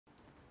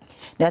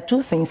There are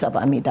two things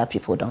about me that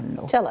people don't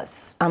know. Tell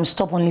us. I'm a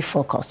stubbornly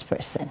focused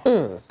person.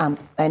 And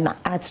I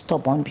add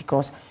stubborn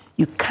because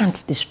you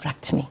can't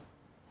distract me.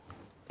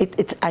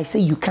 I say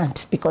you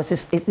can't because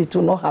it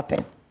will not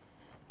happen.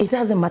 It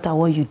doesn't matter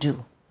what you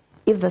do.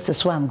 If this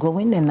is where I'm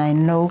going and I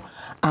know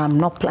I'm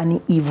not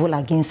planning evil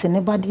against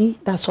anybody,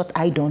 that's what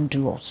I don't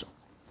do also.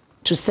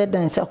 To sit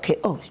there and say, okay,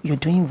 oh, you're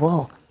doing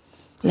well.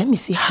 Let me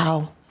see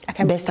how I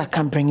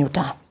can bring you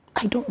down.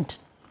 I don't.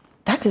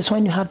 That is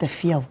when you have the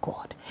fear of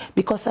God.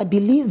 Because I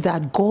believe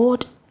that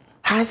God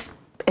has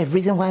a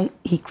reason why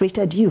he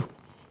created you.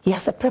 He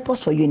has a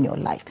purpose for you in your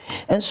life.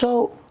 And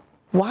so,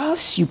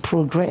 whilst you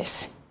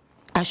progress,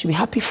 I should be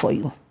happy for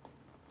you.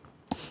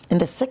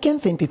 And the second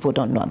thing people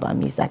don't know about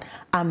me is that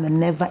I'm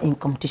never in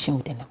competition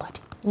with anybody.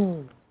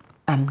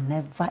 I'm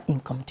never in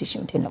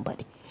competition with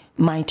anybody.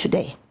 My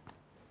today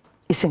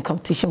is in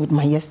competition with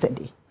my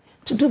yesterday.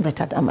 To do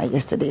better than my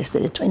yesterday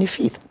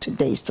 25th.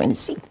 Today is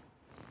 26th.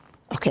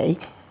 Okay?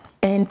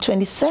 And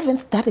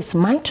 27th, that is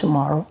my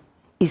tomorrow,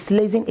 is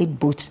lacing 8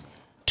 boots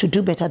to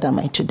do better than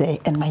my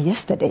today and my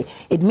yesterday.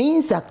 It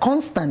means that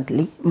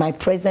constantly my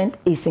present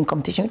is in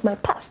competition with my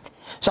past.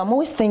 So I'm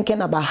always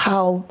thinking about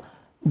how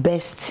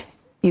best,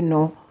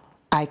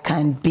 I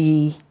can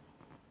be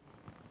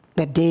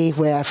the day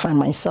where I find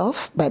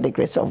myself by the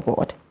grace of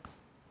God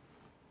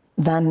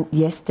than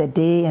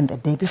yesterday and the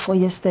day before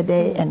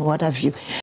yesterday and what have you.